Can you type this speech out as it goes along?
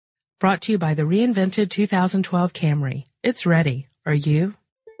Brought to you by the reinvented 2012 Camry. It's ready. Are you?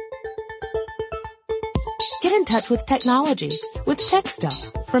 Get in touch with technology with Tech Stuff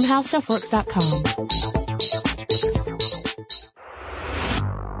from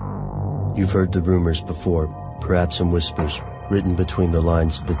HowStuffWorks.com. You've heard the rumors before, perhaps some whispers, written between the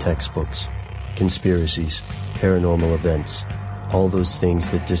lines of the textbooks. Conspiracies, paranormal events, all those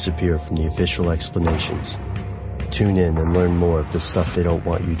things that disappear from the official explanations. Tune in and learn more of the stuff they don't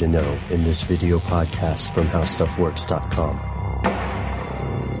want you to know in this video podcast from HowStuffWorks.com.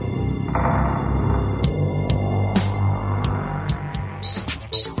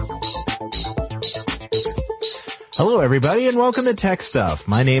 Hello, everybody, and welcome to Tech Stuff.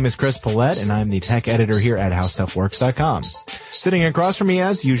 My name is Chris Pollette, and I'm the tech editor here at HowStuffWorks.com. Sitting across from me,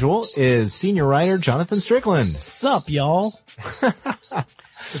 as usual, is senior writer Jonathan Strickland. Sup, y'all?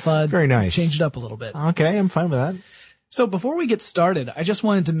 Just thought Very nice. Change it up a little bit. Okay, I'm fine with that. So before we get started, I just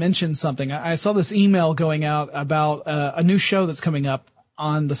wanted to mention something. I saw this email going out about a new show that's coming up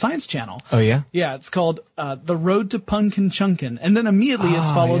on the Science Channel. Oh, yeah? Yeah, it's called The Road to Punkin Chunkin. And then immediately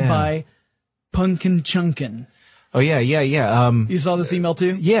it's followed by Punkin Chunkin. Oh, yeah. You saw this email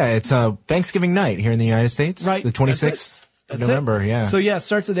too? Yeah, it's Thanksgiving night here in the United States. Right. The 26th of November, yeah. So yeah, it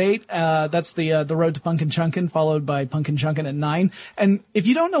starts at 8. That's the Road to Punkin Chunkin, followed by Punkin Chunkin at 9. And if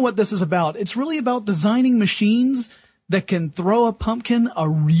you don't know what this is about, it's really about designing machines that can throw a pumpkin a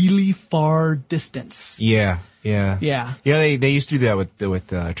really far distance. Yeah. Yeah. Yeah, they used to do that with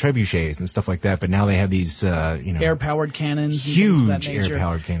trebuchets and stuff like that, but now they have these, air-powered cannons. Huge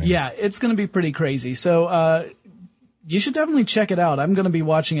air-powered cannons. Yeah, it's gonna be pretty crazy. So, you should definitely check it out. I'm gonna be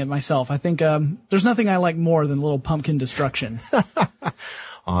watching it myself. I think, there's nothing I like more than little pumpkin destruction.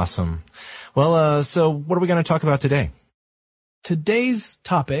 Awesome. Well, so what are we gonna talk about today? Today's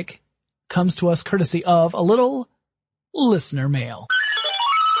topic comes to us courtesy of a little listener mail.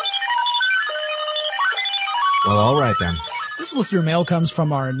 Well, all right then. This listener mail comes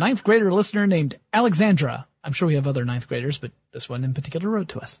from our 9th grader listener named Alexandra. I'm sure we have other 9th graders, but this one in particular wrote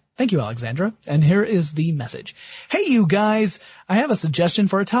to us. Thank you, Alexandra. And here is the message. Hey, you guys. I have a suggestion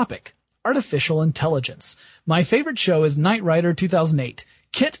for a topic. Artificial intelligence. My favorite show is Knight Rider 2008.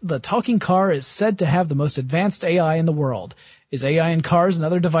 Kit, the talking car, is said to have the most advanced AI in the world. Is AI in cars and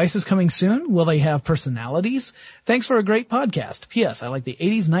other devices coming soon? Will they have personalities? Thanks for a great podcast. P.S. I like the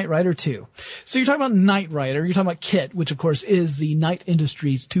 80s Knight Rider too. So you're talking about Knight Rider. You're talking about Kit, which of course is the Knight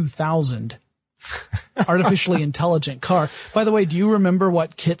Industries 2000 artificially intelligent car. By the way, do you remember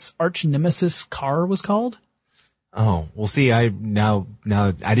what Kit's arch nemesis car was called? Oh, well, see, I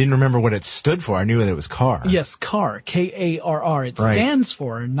didn't remember what it stood for. I knew that it was car. Yes, CAR, K-A-R-R. It stands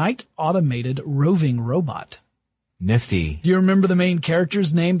for Knight Automated Roving Robot. Nifty. Do you remember the main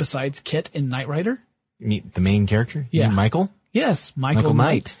character's name besides Kit in Knight Rider? The main character? Yeah. You mean Michael? Yes, Michael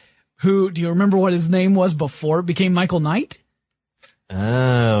Knight. Who, do you remember what his name was before it became Michael Knight?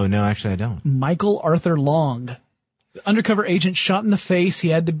 Oh, no, actually I don't. Michael Arthur Long. The undercover agent shot in the face. He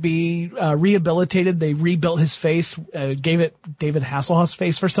had to be rehabilitated. They rebuilt his face, gave it David Hasselhoff's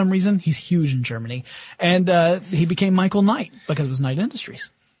face for some reason. He's huge in Germany. And he became Michael Knight because it was Knight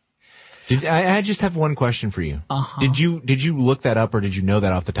Industries. I just have one question for you. Uh-huh. Did you look that up or did you know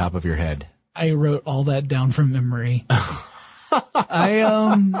that off the top of your head? I wrote all that down from memory. I,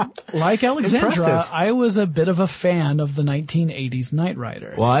 like Alexandra, Impressive. I was a bit of a fan of the 1980s Knight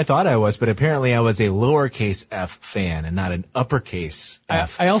Rider. Well, I thought I was, but apparently I was a lowercase f fan and not an uppercase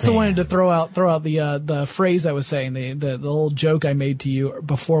f I also fan. wanted to throw out the phrase I was saying, the little joke I made to you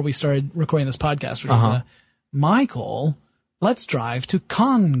before we started recording this podcast, which was, Michael, let's drive to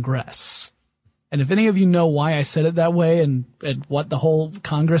Congress. And if any of you know why I said it that way and what the whole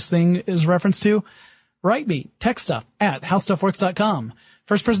Congress thing is referenced to, write me, techstuff@howstuffworks.com.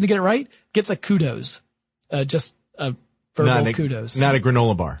 First person to get it right gets a kudos. Just a verbal kudos. Not a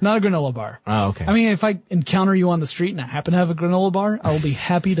granola bar. Not a granola bar. Oh, okay. I mean, if I encounter you on the street and I happen to have a granola bar, I will be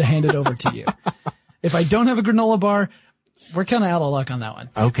happy to hand it over to you. If I don't have a granola bar, we're kind of out of luck on that one.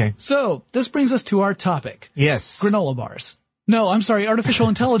 Okay. So this brings us to our topic. Yes. Granola bars. No, I'm sorry, artificial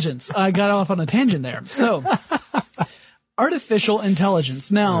intelligence. I got off on a tangent there. So, artificial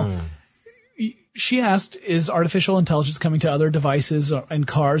intelligence. Now, she asked, is artificial intelligence coming to other devices and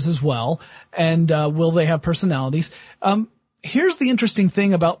cars as well? And will they have personalities? Here's the interesting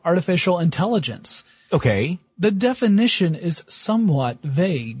thing about artificial intelligence. Okay. The definition is somewhat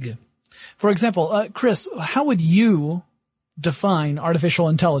vague. For example, Chris, how would you define artificial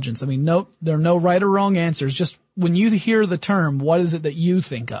intelligence? I mean, there are no right or wrong answers. Just when you hear the term, what is it that you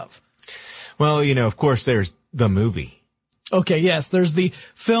think of? Well, of course there's the movie. Okay, yes. There's the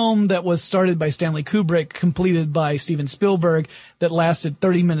film that was started by Stanley Kubrick, completed by Steven Spielberg, that lasted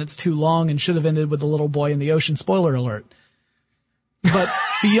 30 minutes too long and should have ended with a little boy in the ocean. Spoiler alert. But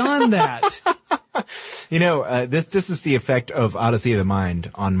beyond that, this is the effect of Odyssey of the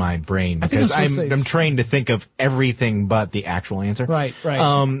Mind on my brain, because I'm trained to think of everything but the actual answer. Right.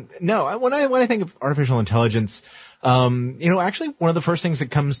 No, when I think of artificial intelligence, actually one of the first things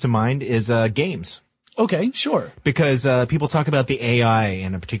that comes to mind is games. Okay, sure. Because people talk about the AI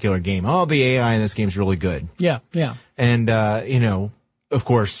in a particular game. Oh, the AI in this game is really good. Yeah. And of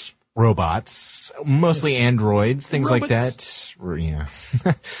course, robots, mostly androids, things like that. Yeah.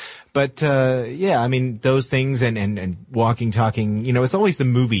 But those things and walking, talking, it's always the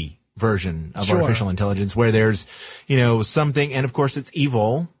movie version of artificial intelligence where there's, something, and of course it's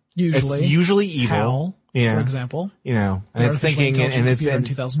evil. It's usually evil. HAL, for example. And it's thinking, and it's in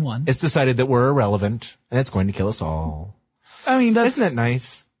 2001. It's decided that we're irrelevant and it's going to kill us all. I mean, isn't that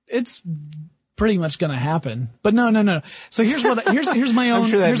nice? It's pretty much going to happen. But no. So here's my own. I'm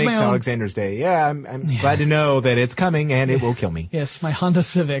sure that makes Alexander's day. Yeah, I'm glad to know that it's coming and it will kill me. Yes, my Honda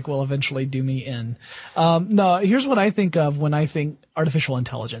Civic will eventually do me in. No, here's what I think of when I think artificial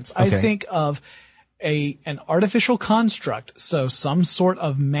intelligence. Okay. I think of an artificial construct, so some sort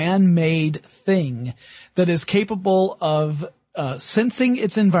of man-made thing that is capable of sensing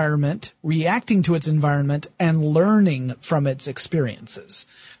its environment, reacting to its environment, and learning from its experiences.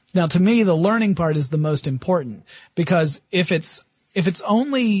 Now, to me, the learning part is the most important, because if it's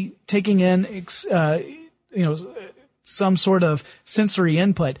only taking in some sort of sensory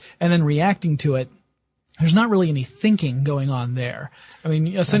input and then reacting to it, there's not really any thinking going on there. I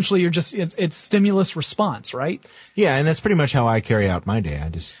mean, essentially it's stimulus response, right? Yeah, and that's pretty much how I carry out my day. I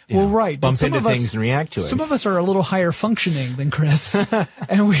just bump into things and react to it. Some of us are a little higher functioning than Chris,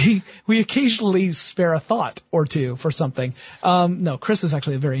 and we occasionally spare a thought or two for something. No, Chris is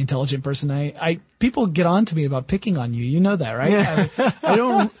actually a very intelligent person. People get on to me about picking on you. You know that, right?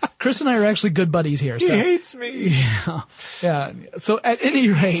 Yeah. Chris and I are actually good buddies here. He hates me. Yeah. So at any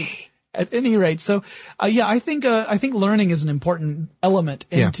rate, so I think learning is an important element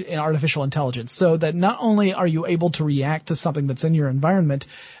in artificial intelligence, so that not only are you able to react to something that's in your environment,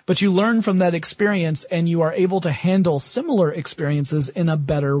 but you learn from that experience and you are able to handle similar experiences in a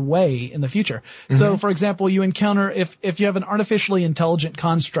better way in the future. Mm-hmm. So, for example, you encounter, if you have an artificially intelligent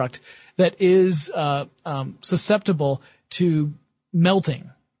construct that is susceptible to melting,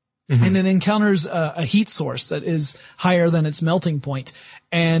 mm-hmm. and it encounters a heat source that is higher than its melting point,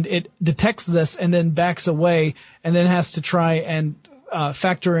 and it detects this and then backs away and then has to try and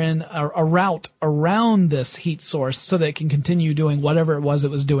factor in a route around this heat source so that it can continue doing whatever it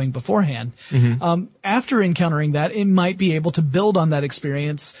was doing beforehand. Mm-hmm. After encountering that, it might be able to build on that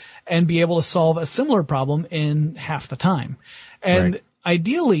experience and be able to solve a similar problem in half the time. And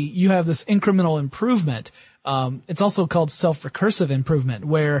ideally, you have this incremental improvement. It's also called self-recursive improvement,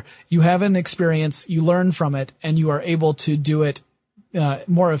 where you have an experience, you learn from it, and you are able to do it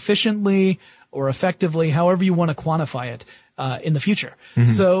more efficiently or effectively, however you want to quantify it in the future. Mm-hmm.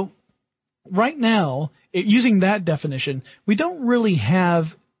 So right now, using that definition, we don't really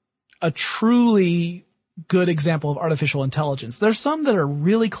have a truly good example of artificial intelligence. There's some that are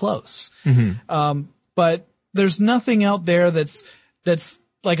really close, mm-hmm. But there's nothing out there that's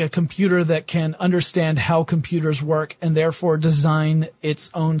like a computer that can understand how computers work and therefore design its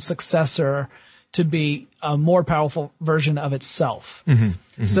own successor to be a more powerful version of itself. Mm-hmm.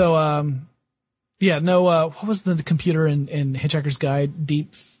 Mm-hmm. So, what was the computer in Hitchhiker's Guide?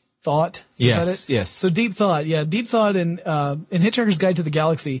 Deep Thought? Yes. So Deep Thought, Deep Thought in Hitchhiker's Guide to the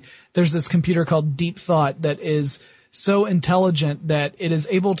Galaxy, there's this computer called Deep Thought that is so intelligent that it is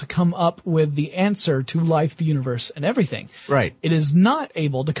able to come up with the answer to life, the universe, and everything. Right. It is not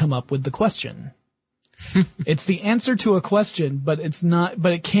able to come up with the question. It's the answer to a question, but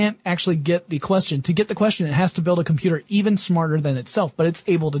it can't actually get the question. To get the question, it has to build a computer even smarter than itself, but it's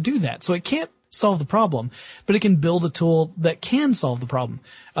able to do that. So it can't solve the problem, but it can build a tool that can solve the problem.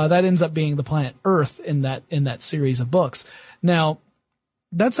 That ends up being the planet Earth in that series of books. Now,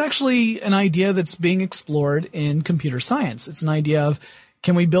 that's actually an idea that's being explored in computer science. It's an idea of,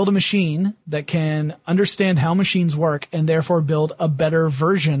 can we build a machine that can understand how machines work and therefore build a better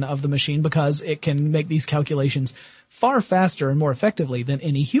version of the machine because it can make these calculations far faster and more effectively than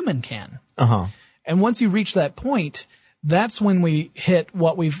any human can. Uh-huh. And once you reach that point, that's when we hit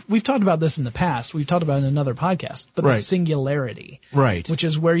what we've talked about this in the past. We've talked about it in another podcast, but the singularity. Right. Which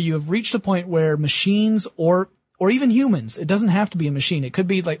is where you have reached a point where machines or even humans, it doesn't have to be a machine. It could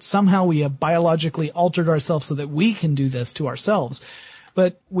be like somehow we have biologically altered ourselves so that we can do this to ourselves.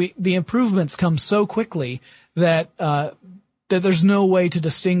 But the improvements come so quickly that that there's no way to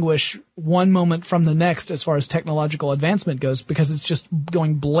distinguish one moment from the next as far as technological advancement goes, because it's just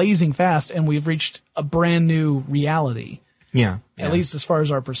going blazing fast and we've reached a brand new reality. Yeah. At least as far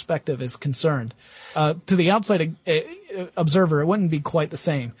as our perspective is concerned. To the outside observer, it wouldn't be quite the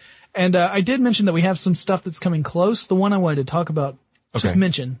same. And I did mention that we have some stuff that's coming close. The one I wanted to talk about, just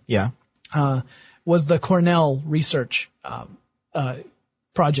mention, was the Cornell research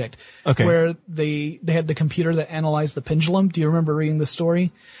project, where they had the computer that analyzed the pendulum. Do you remember reading the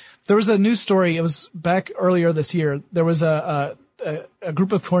story? There was a news story. It was back earlier this year. There was a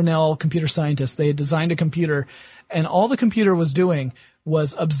group of Cornell computer scientists. They had designed a computer, and all the computer was doing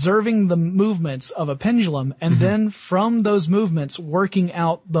was observing the movements of a pendulum, and then from those movements working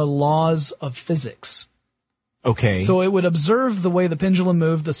out the laws of physics. Okay. So it would observe the way the pendulum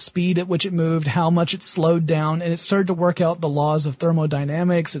moved, the speed at which it moved, how much it slowed down, and it started to work out the laws of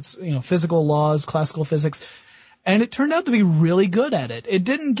thermodynamics, it's, physical laws, classical physics. And it turned out to be really good at it. It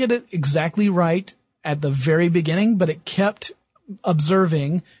didn't get it exactly right at the very beginning, but it kept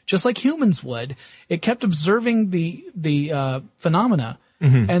observing, just like humans would. It kept observing the phenomena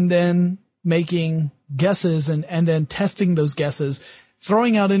and then making guesses and then testing those guesses,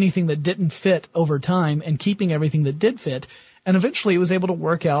 throwing out anything that didn't fit over time and keeping everything that did fit. And eventually it was able to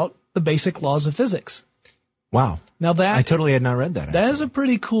work out the basic laws of physics. Wow. Now I totally had not read that. That is a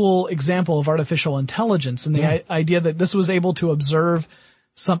pretty cool example of artificial intelligence, and the idea that this was able to observe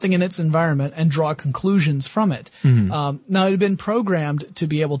something in its environment and draw conclusions from it. Now it had been programmed to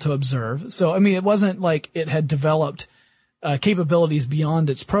be able to observe. So, it wasn't like it had developed capabilities beyond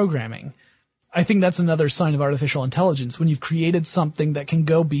its programming. I think that's another sign of artificial intelligence. When you've created something that can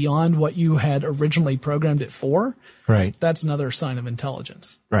go beyond what you had originally programmed it for, right? That's another sign of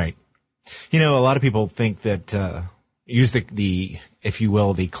intelligence. Right. A lot of people think that, use the, if you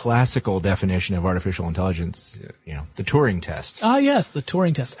will, the classical definition of artificial intelligence, the Turing test. Ah, yes, the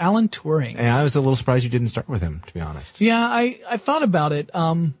Turing test. Alan Turing. And I was a little surprised you didn't start with him, to be honest. Yeah, I thought about it,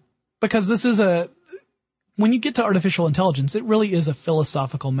 because this is when you get to artificial intelligence, it really is a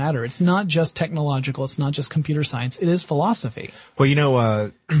philosophical matter. It's not just technological. It's not just computer science. It is philosophy.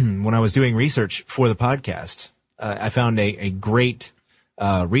 Well, when I was doing research for the podcast, I found a great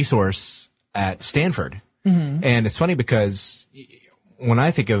resource at Stanford. And it's funny because when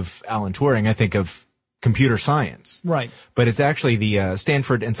I think of Alan Turing, I think of computer science. Right. But it's actually the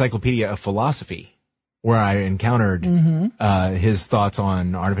Stanford Encyclopedia of Philosophy, where I encountered his thoughts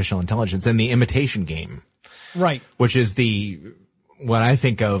on artificial intelligence and the imitation game. Right. Which is what I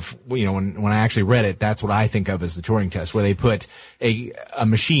think of, when I actually read it, that's what I think of as the Turing test, where they put a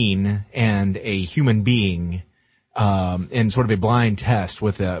machine and a human being in sort of a blind test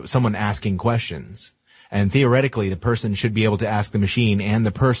with someone asking questions. And theoretically, the person should be able to ask the machine and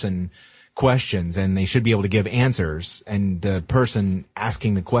the person questions, and they should be able to give answers. And the person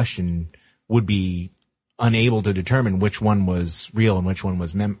asking the question would be unable to determine which one was real and which one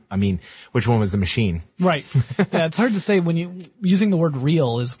was which one was the machine. Right. Yeah, it's hard to say when using the word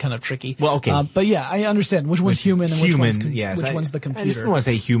real is kind of tricky. Well, okay. But yeah, I understand which one's human and which one's the computer. I just don't want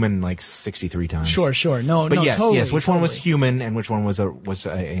to say human like 63 times. Sure. No, yes, totally, yes. Which totally. one was human and which one was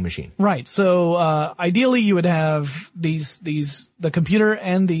a machine? Right. So, ideally you would have the computer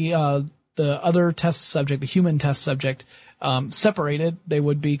and the other test subject, the human test subject, separated. They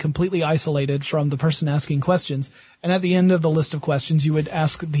would be completely isolated from the person asking questions. And at the end of the list of questions, you would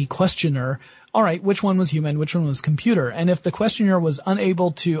ask the questioner, all right, which one was human, which one was computer? And if the questioner was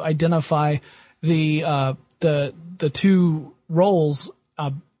unable to identify the two roles,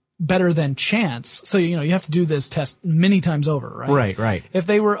 better than chance. So, you have to do this test many times over, right? Right. If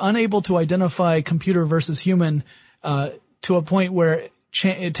they were unable to identify computer versus human, to a point where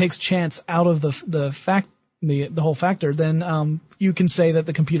it takes chance out of the whole factor, then you can say that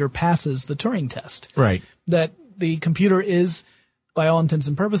the computer passes the Turing test. Right. That the computer is, by all intents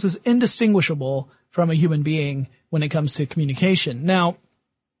and purposes, indistinguishable from a human being when it comes to communication. Now,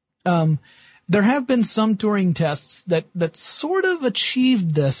 there have been some Turing tests that sort of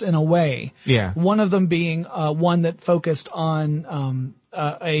achieved this in a way. Yeah. One of them being one that focused on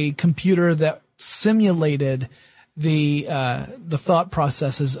a computer that simulated the thought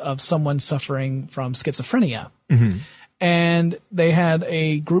processes of someone suffering from schizophrenia. And they had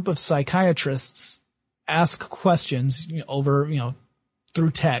a group of psychiatrists ask questions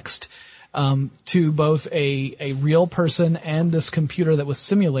through text, to both a real person and this computer that was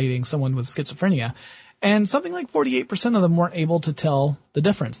simulating someone with schizophrenia. And something like 48% of them weren't able to tell the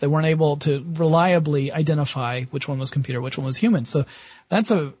difference. They weren't able to reliably identify which one was computer, which one was human. So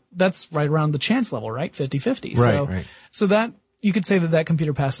that's right around the chance level, right? 50-50. Right. So that you could say that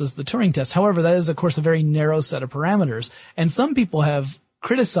computer passes the Turing test. However, that is, of course, a very narrow set of parameters. And some people have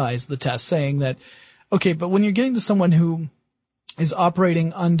criticized the test, saying that, okay, but when you're getting to someone who is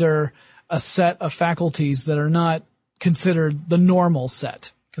operating under a set of faculties that are not considered the normal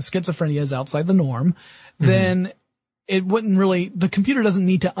set, because schizophrenia is outside the norm, then it wouldn't really, the computer doesn't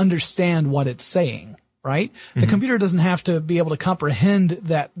need to understand what it's saying, right? The computer doesn't have to be able to comprehend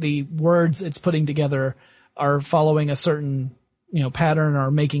that the words it's putting together are following a certain, pattern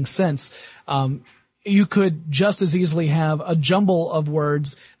or making sense. You could just as easily have a jumble of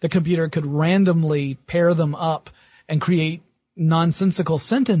words. The computer could randomly pair them up and create nonsensical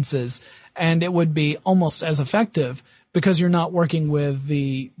sentences, and it would be almost as effective because you're not working with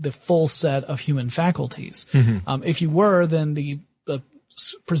the full set of human faculties. If you were, then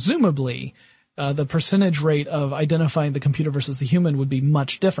presumably the percentage rate of identifying the computer versus the human would be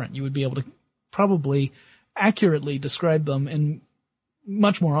much different. You would be able to probably accurately describe them in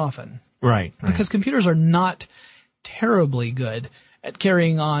much more often. Right. Because computers are not terribly good at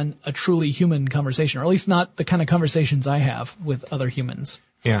carrying on a truly human conversation, or at least not the kind of conversations I have with other humans.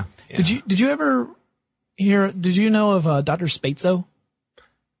 Yeah. Did you ever did you know of Dr. Spatzo?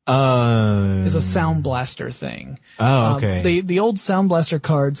 Is a Sound Blaster thing. Oh, okay. The old Sound Blaster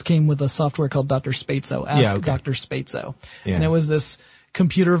cards came with a software called Dr. Spatzo. Ask Dr. Spatzo. Yeah. And it was this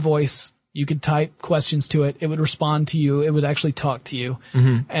computer voice. You could type questions to it. It would respond to you. It would actually talk to you.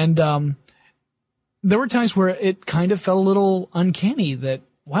 And there were times where it kind of felt a little uncanny that,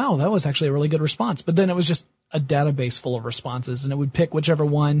 wow, that was actually a really good response. But then it was just a database full of responses, and it would pick whichever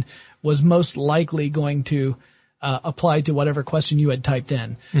one was most likely going to apply to whatever question you had typed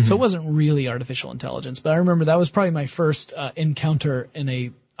in. So it wasn't really artificial intelligence. But I remember that was probably my first encounter in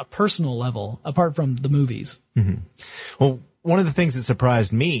a personal level, apart from the movies. Well, one of the things that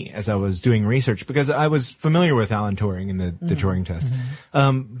surprised me as I was doing research, because I was familiar with Alan Turing and the Turing test,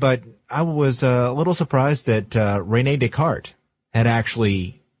 but I was a little surprised that René Descartes had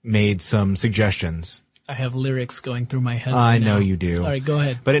actually made some suggestions. I have lyrics going through my head. I know you do. All right, go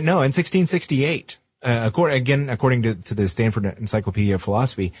ahead. But in 1668, according to the Stanford Encyclopedia of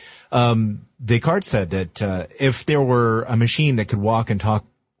Philosophy, Descartes said that if there were a machine that could walk and talk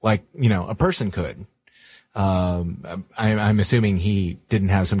like a person could, I'm assuming he didn't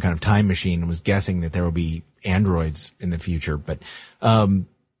have some kind of time machine and was guessing that there will be androids in the future, but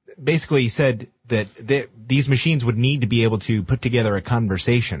basically he said that these machines would need to be able to put together a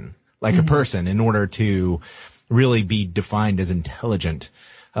conversation like a person in order to really be defined as intelligent.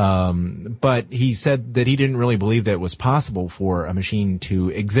 But he said that he didn't really believe that it was possible for a machine to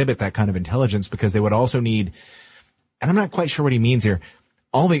exhibit that kind of intelligence because they would also need, and I'm not quite sure what he means here,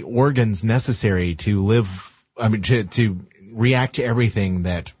 all the organs necessary to live, to react to everything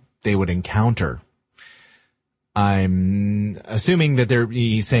that they would encounter. I'm assuming that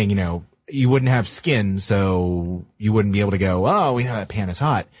he's saying, you wouldn't have skin, so you wouldn't be able to go, oh, we know that pan is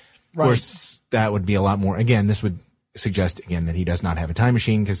hot. Right. Of course, that would be a lot more, again, this would suggest again that he does not have a time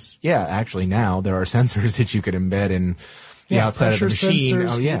machine because, actually now there are sensors that you could embed in the outside of the machine.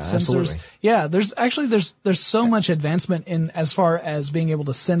 Sensors, absolutely. Yeah, there's so much advancement in as far as being able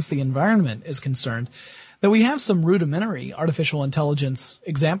to sense the environment is concerned that we have some rudimentary artificial intelligence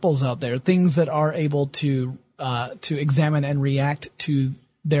examples out there, things that are able to examine and react to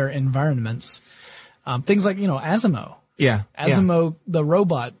their environments. Things like, Asimo. Yeah. Asimo, the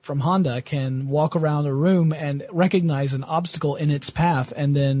robot from Honda, can walk around a room and recognize an obstacle in its path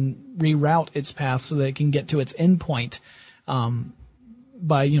and then reroute its path so that it can get to its endpoint,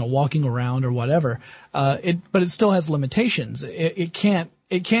 by, walking around or whatever. But it still has limitations. It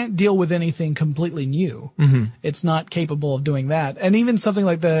can't deal with anything completely new. It's not capable of doing that. And even something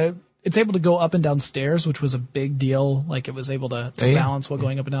like it's able to go up and down stairs, which was a big deal. Like it was able to balance while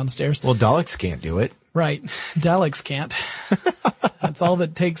going up and down stairs. Well, Daleks can't do it. Right. Daleks can't. That's all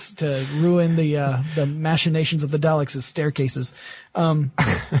that takes to ruin the machinations of the Daleks is staircases.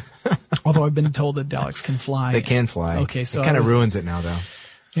 Although I've been told that Daleks can fly. They can fly. Okay. So it kind of ruins it now though.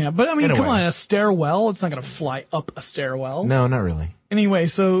 Yeah. But come on, a stairwell, it's not going to fly up a stairwell. No, not really. Anyway,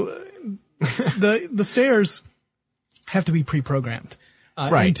 so the stairs have to be pre-programmed.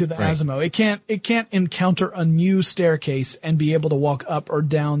 Into the Asimo. It can't encounter a new staircase and be able to walk up or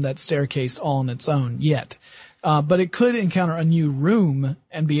down that staircase all on its own yet. But it could encounter a new room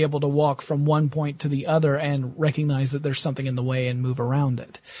and be able to walk from one point to the other and recognize that there's something in the way and move around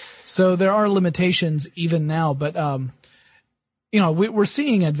it. So there are limitations even now, but, we're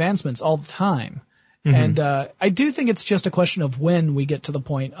seeing advancements all the time. And, I do think it's just a question of when we get to the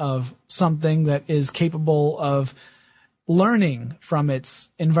point of something that is capable of learning from its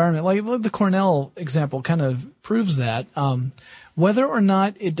environment. Like the Cornell example kind of proves that. Whether or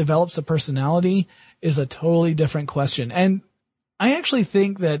not it develops a personality is a totally different question. And I actually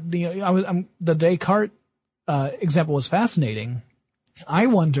think that the Descartes example was fascinating. I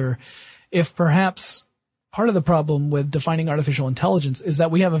wonder if perhaps part of the problem with defining artificial intelligence is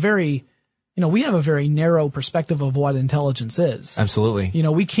that we have a very narrow perspective of what intelligence is. Absolutely.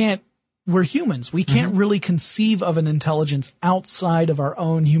 We're humans. We can't really conceive of an intelligence outside of our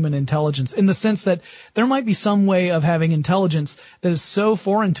own human intelligence, in the sense that there might be some way of having intelligence that is so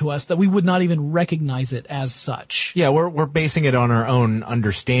foreign to us that we would not even recognize it as such. Yeah, we're basing it on our own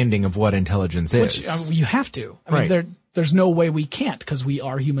understanding of what intelligence is. Which you have to. I mean, there's no way we can't, because we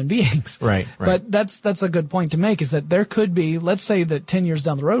are human beings. Right. But that's a good point to make, is that there could be, let's say that 10 years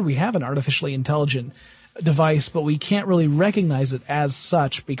down the road we have an artificially intelligent device, but we can't really recognize it as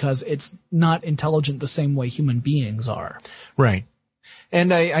such because it's not intelligent the same way human beings are. Right.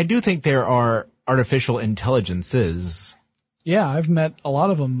 And I do think there are artificial intelligences. Yeah, I've met a lot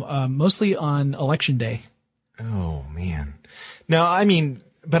of them, mostly on election day. Oh, man. No, I mean,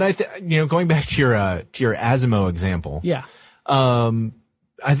 but going back to your Asimo example. Yeah.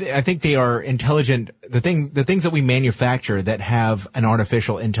 I think they are intelligent. The things that we manufacture that have an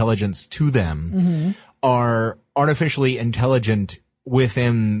artificial intelligence to them are artificially intelligent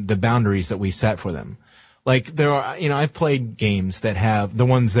within the boundaries that we set for them. Like there are, I've played games that have the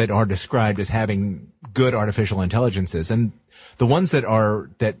ones that are described as having good artificial intelligences, and the ones that are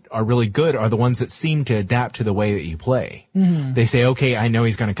really good are the ones that seem to adapt to the way that you play. They say, okay, I know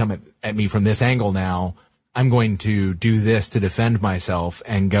he's going to come at me from this angle now. I'm going to do this to defend myself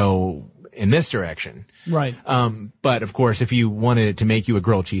and go in this direction. Right. But of course, if you wanted it to make you a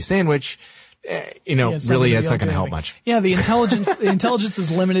grilled cheese sandwich, really it's not going to help much. Yeah, the intelligence is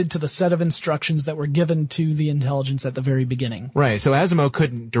limited to the set of instructions that were given to the intelligence at the very beginning. Right. So Asimo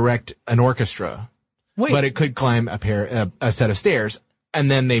couldn't direct an orchestra, but it could climb a set of stairs, and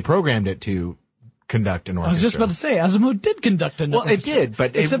then they programmed it to conduct an orchestra. I was just about to say, Asimo did conduct an orchestra. Well, it did,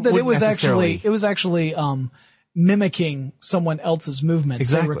 but except that it was actually mimicking someone else's movements.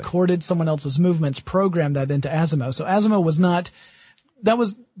 Exactly. They recorded someone else's movements, programmed that into Asimo. So Asimo was not. That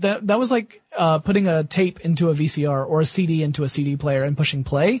was like putting a tape into a VCR or a CD into a CD player and pushing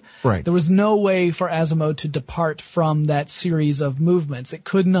play. Right. There was no way for Asimo to depart from that series of movements. It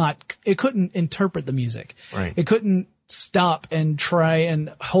couldn't interpret the music. Right. It couldn't stop and try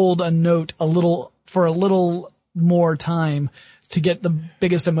and hold a note for a little more time to get the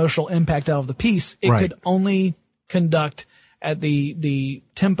biggest emotional impact out of the piece. It could only conduct at the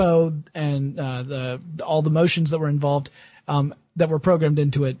tempo and all the motions that were involved that were programmed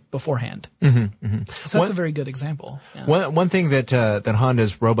into it beforehand. So that's a very good example. Yeah. One thing that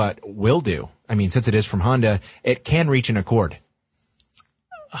Honda's robot will do, I mean, since it is from Honda, it can reach an accord.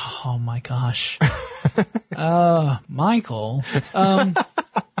 Oh my gosh. Michael.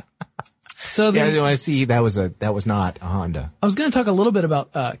 I see that was not a Honda. I was going to talk a little bit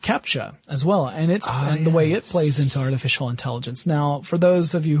about CAPTCHA as well, and the way it plays into artificial intelligence. Now, for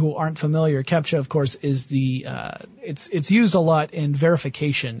those of you who aren't familiar, CAPTCHA, of course, is it's used a lot in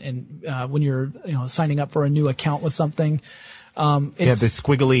verification, and when you're signing up for a new account with something. The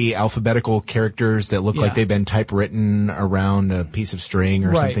squiggly alphabetical characters that look like they've been typewritten around a piece of string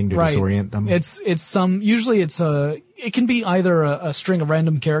or something to disorient them. It can be either a string of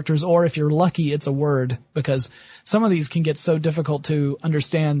random characters, or if you're lucky, it's a word, because some of these can get so difficult to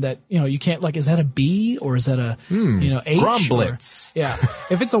understand that, you can't, like, is that a B or is that a, H? Gromblitz. Yeah.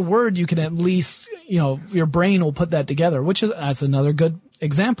 If it's a word, you can at least, your brain will put that together, that's another good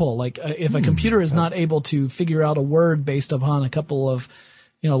example. Like, if a computer is not able to figure out a word based upon a couple of,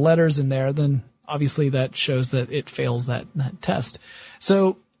 letters in there, then obviously that shows that it fails that test.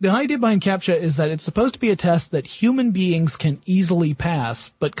 So, the idea behind CAPTCHA is that it's supposed to be a test that human beings can easily pass,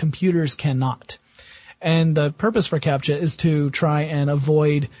 but computers cannot. And the purpose for CAPTCHA is to try and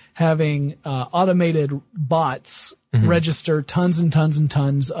avoid having automated bots register tons and tons and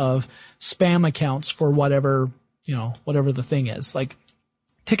tons of spam accounts for whatever the thing is. Like,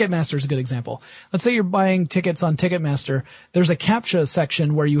 Ticketmaster is a good example. Let's say you're buying tickets on Ticketmaster. There's a CAPTCHA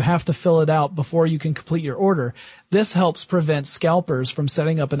section where you have to fill it out before you can complete your order. This helps prevent scalpers from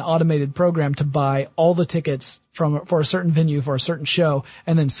setting up an automated program to buy all the tickets for a certain venue for a certain show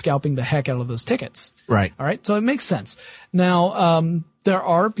and then scalping the heck out of those tickets. Right. All right. So it makes sense. Now, there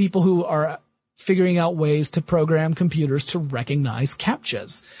are people who are figuring out ways to program computers to recognize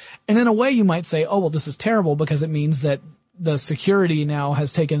CAPTCHAs. And in a way you might say, oh, well, this is terrible because it means that the security now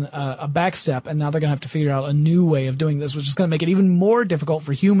has taken a back step, and now they're going to have to figure out a new way of doing this, which is going to make it even more difficult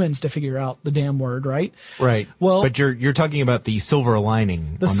for humans to figure out the damn word, right? Right. Well, but you're talking about the silver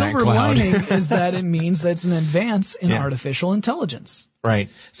lining the on that silver cloud. lining is that it means that it's an advance in Yeah. artificial intelligence. Right.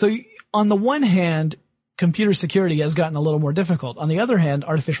 So on the one hand, computer security has gotten a little more difficult. On the other hand,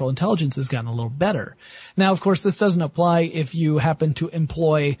 artificial intelligence has gotten a little better. Now, of course, this doesn't apply if you happen to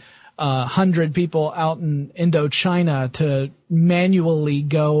employ 100 people out in Indochina to manually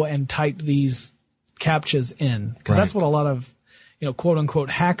go and type these CAPTCHAs in. Because that's what a lot of, quote unquote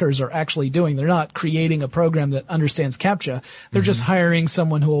hackers are actually doing. They're not creating a program that understands CAPTCHA. They're just hiring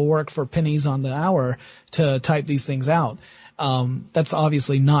someone who will work for pennies on the hour to type these things out. That's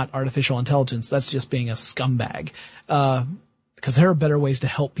obviously not artificial intelligence. That's just being a scumbag. Because there are better ways to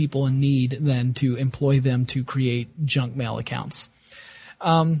help people in need than to employ them to create junk mail accounts.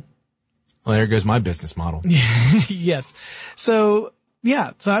 Well, there goes my business model. Yes. So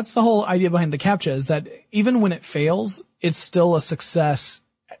that's the whole idea behind the CAPTCHA, is that even when it fails, it's still a success.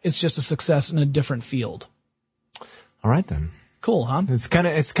 It's just a success in a different field. All right, then. Cool, huh? It's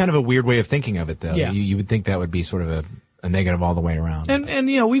kind of a weird way of thinking of it, though. Yeah. You would think that would be sort of a negative all the way around. And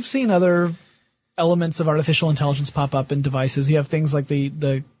we've seen other elements of artificial intelligence pop up in devices. You have things like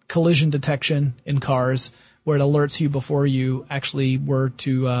the collision detection in cars, where it alerts you before you actually were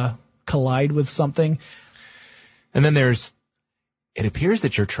to collide with something. And then it appears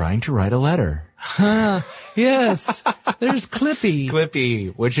that you're trying to write a letter. Yes. There's Clippy.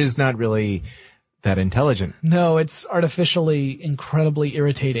 Clippy, which is not really that intelligent. No, it's artificially incredibly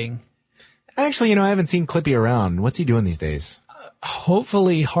irritating. Actually, I haven't seen Clippy around. What's he doing these days?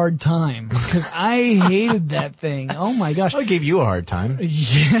 Hopefully hard time, because I hated that thing. Oh my gosh. I gave you a hard time.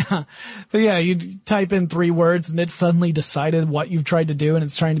 Yeah. But yeah, you type in 3 words and it suddenly decided what you've tried to do, and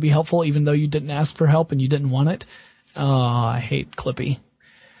it's trying to be helpful even though you didn't ask for help and you didn't want it. Oh, I hate Clippy.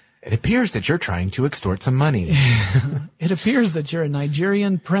 It appears that you're trying to extort some money. It appears that you're a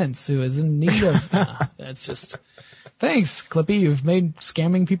Nigerian prince who is in need of, that's just, thanks, Clippy. You've made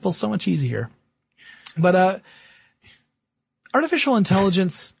scamming people so much easier. But, artificial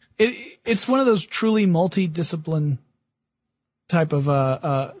intelligence, it's one of those truly multidiscipline type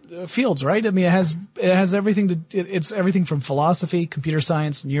of fields, right? I mean, it has everything it's everything from philosophy, computer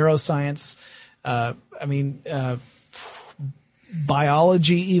science, neuroscience,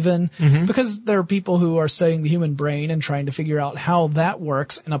 biology even, because there are people who are studying the human brain and trying to figure out how that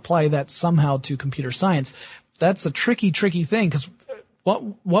works and apply that somehow to computer science. That's a tricky thing, because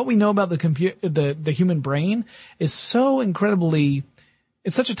what we know about the human brain is so incredibly,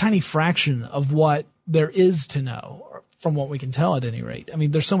 it's such a tiny fraction of what there is to know, from what we can tell at any rate. I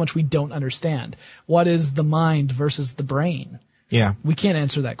mean, there's so much we don't understand. What is the mind versus the brain? Yeah. We can't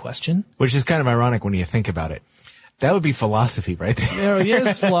answer that question. Which is kind of ironic when you think about it. That would be philosophy right there. Yeah,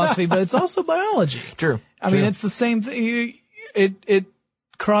 it's philosophy, but it's also biology. True. I mean, it's the same thing. It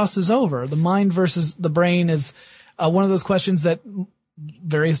crosses over. The mind versus the brain is one of those questions that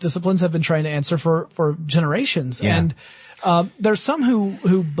various disciplines have been trying to answer for generations. Yeah. And there's some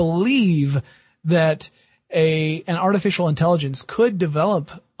who believe that an artificial intelligence could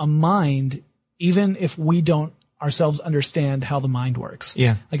develop a mind even if we don't ourselves understand how the mind works.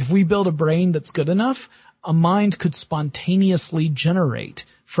 Yeah. Like if we build a brain that's good enough, a mind could spontaneously generate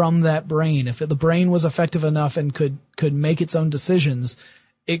from that brain. If the brain was effective enough and could make its own decisions,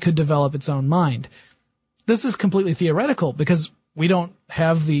 it could develop its own mind. This is completely theoretical because we don't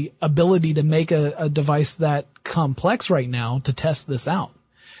have the ability to make a device that complex right now to test this out.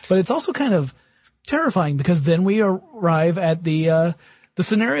 But it's also kind of terrifying because then we arrive at the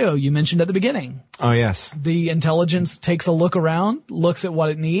scenario you mentioned at the beginning. Oh, yes. The intelligence takes a look around, looks at what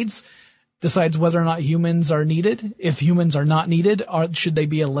it needs, decides whether or not humans are needed. If humans are not needed, should they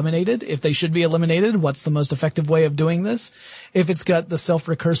be eliminated? If they should be eliminated, what's the most effective way of doing this? If it's got the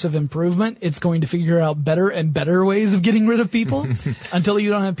self-recursive improvement, it's going to figure out better and better ways of getting rid of people until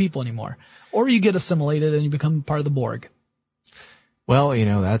you don't have people anymore. Or you get assimilated and you become part of the Borg. Well,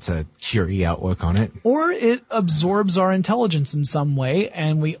 that's a cheery outlook on it. Or it absorbs our intelligence in some way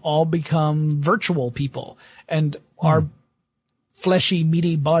and we all become virtual people and our fleshy,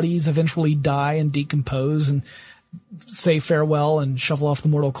 meaty bodies eventually die and decompose and say farewell and shuffle off the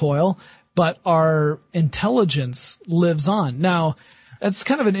mortal coil, but our intelligence lives on. Now, that's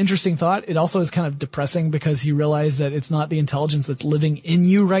kind of an interesting thought. It also is kind of depressing because you realize that it's not the intelligence that's living in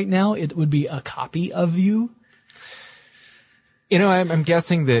you right now. It would be a copy of you. I'm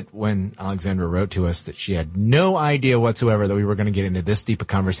guessing that when Alexandra wrote to us that she had no idea whatsoever that we were going to get into this deep a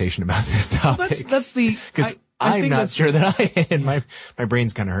conversation about this topic. Well, that's the... Because I'm not sure that I am. My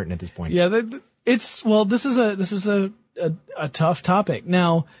brain's kind of hurting at this point. Yeah, this is a a tough topic.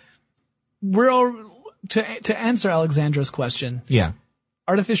 Now, to answer Alexandra's question. Yeah.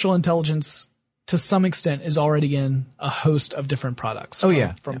 Artificial intelligence, to some extent, is already in a host of different products.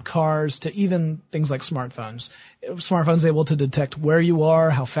 From cars to even things like smartphones. Smartphones able to detect where you are,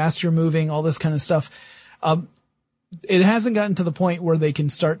 how fast you're moving, all this kind of stuff. It hasn't gotten to the point where they can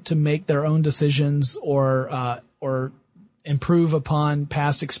start to make their own decisions or improve upon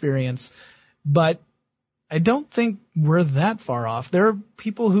past experience. But I don't think we're that far off. There are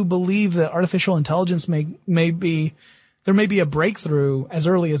people who believe that artificial intelligence may be a breakthrough as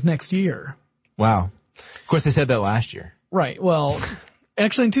early as next year. Wow. Of course, they said that last year. Right. Well,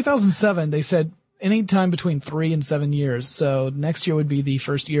 actually in 2007, they said any time between 3 and 7 years. So next year would be the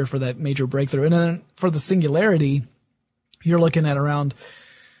first year for that major breakthrough. And then for the singularity, you're looking at around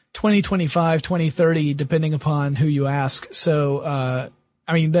 2025, 2030, depending upon who you ask. So,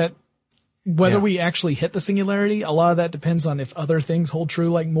 whether we actually hit the singularity, a lot of that depends on if other things hold true,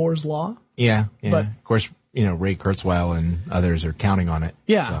 like Moore's Law. Yeah. But of course, Ray Kurzweil and others are counting on it.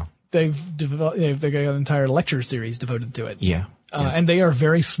 Yeah. So. They've got an entire lecture series devoted to it. Yeah. And they are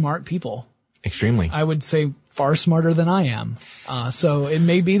very smart people. Extremely. I would say far smarter than I am. So it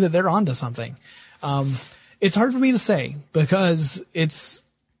may be that they're onto something. It's hard for me to say because it's,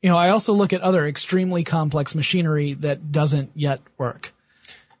 I also look at other extremely complex machinery that doesn't yet work.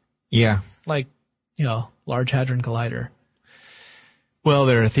 Yeah. Like, Large Hadron Collider. Well,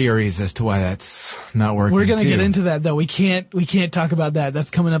 there are theories as to why that's not working. We're going to get into that though. We can't talk about that. That's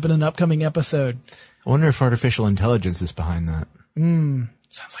coming up in an upcoming episode. I wonder if artificial intelligence is behind that.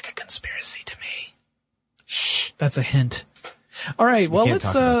 Sounds like a conspiracy to me. Shh. That's a hint. All right. Well,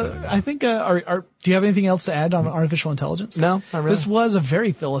 let's, I think, do you have anything else to add on artificial intelligence? No, not really. This was a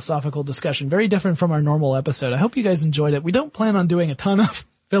very philosophical discussion, very different from our normal episode. I hope you guys enjoyed it. We don't plan on doing a ton of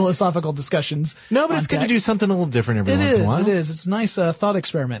philosophical discussions. No, but it's good to do something a little different every once in a while. It is. It's a nice thought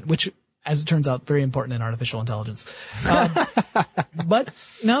experiment, which, as it turns out, very important in artificial intelligence. But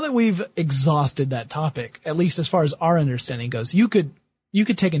now that we've exhausted that topic, at least as far as our understanding goes, you could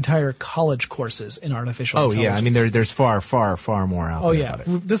take entire college courses in artificial intelligence. Oh yeah, I mean there's far more out there. Oh yeah, about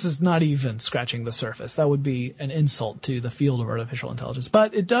it. This is not even scratching the surface. That would be an insult to the field of artificial intelligence.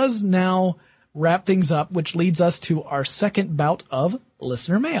 But it does now wrap things up, which leads us to our second bout of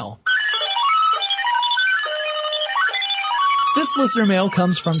listener mail. This listener mail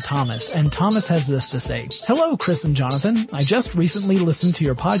comes from Thomas, and Thomas has this to say. Hello, Chris and Jonathan. I just recently listened to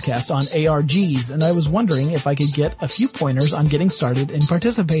your podcast on ARGs, and I was wondering if I could get a few pointers on getting started in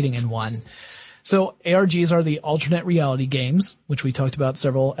participating in one. So ARGs are the alternate reality games, which we talked about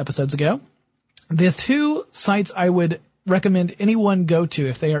several episodes ago. The two sites I would recommend anyone go to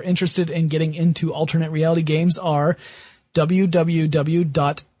if they are interested in getting into alternate reality games are www.argn.com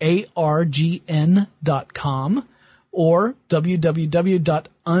or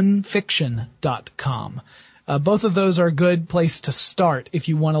www.unfiction.com. Both of those are a good place to start if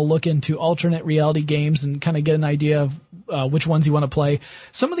you want to look into alternate reality games and kind of get an idea of which ones you want to play.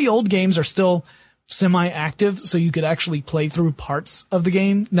 Some of the old games are still semi-active, so you could actually play through parts of the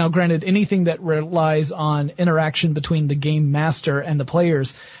game. Now, granted, anything that relies on interaction between the game master and the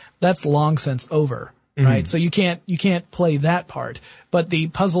players, that's long since over. Right. So you can't play that part, but the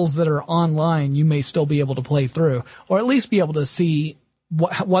puzzles that are online, you may still be able to play through, or at least be able to see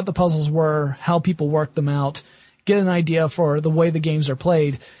what the puzzles were, how people worked them out, get an idea for the way the games are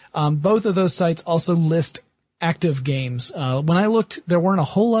played. Both of those sites also list active games. When I looked, there weren't a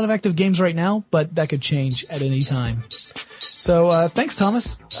whole lot of active games right now, but that could change at any time. So, thanks,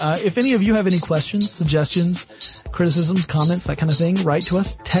 Thomas. If any of you have any questions, suggestions, criticisms, comments, that kind of thing, write to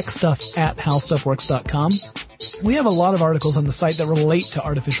us, techstuff@howstuffworks.com. We have a lot of articles on the site that relate to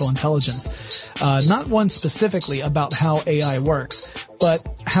artificial intelligence. Not one specifically about how AI works, but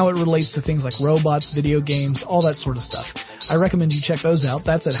how it relates to things like robots, video games, all that sort of stuff. I recommend you check those out.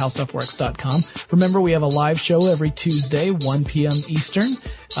 That's at howstuffworks.com. Remember, we have a live show every Tuesday, 1 p.m. Eastern.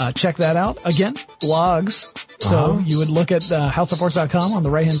 Check that out. Again, blogs. So you would look at howstuffworks.com. On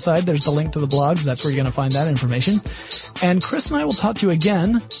the right-hand side, there's the link to the blogs. That's where you're going to find that information. And Chris and I will talk to you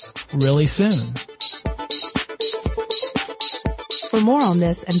again really soon. For more on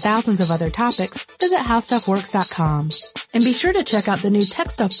this and thousands of other topics, visit howstuffworks.com. And be sure to check out the new Tech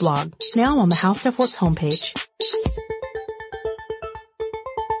Stuff blog, now on the How Stuff Works homepage.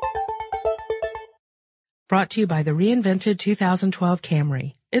 Brought to you by the reinvented 2012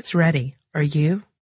 Camry. It's ready. Are you?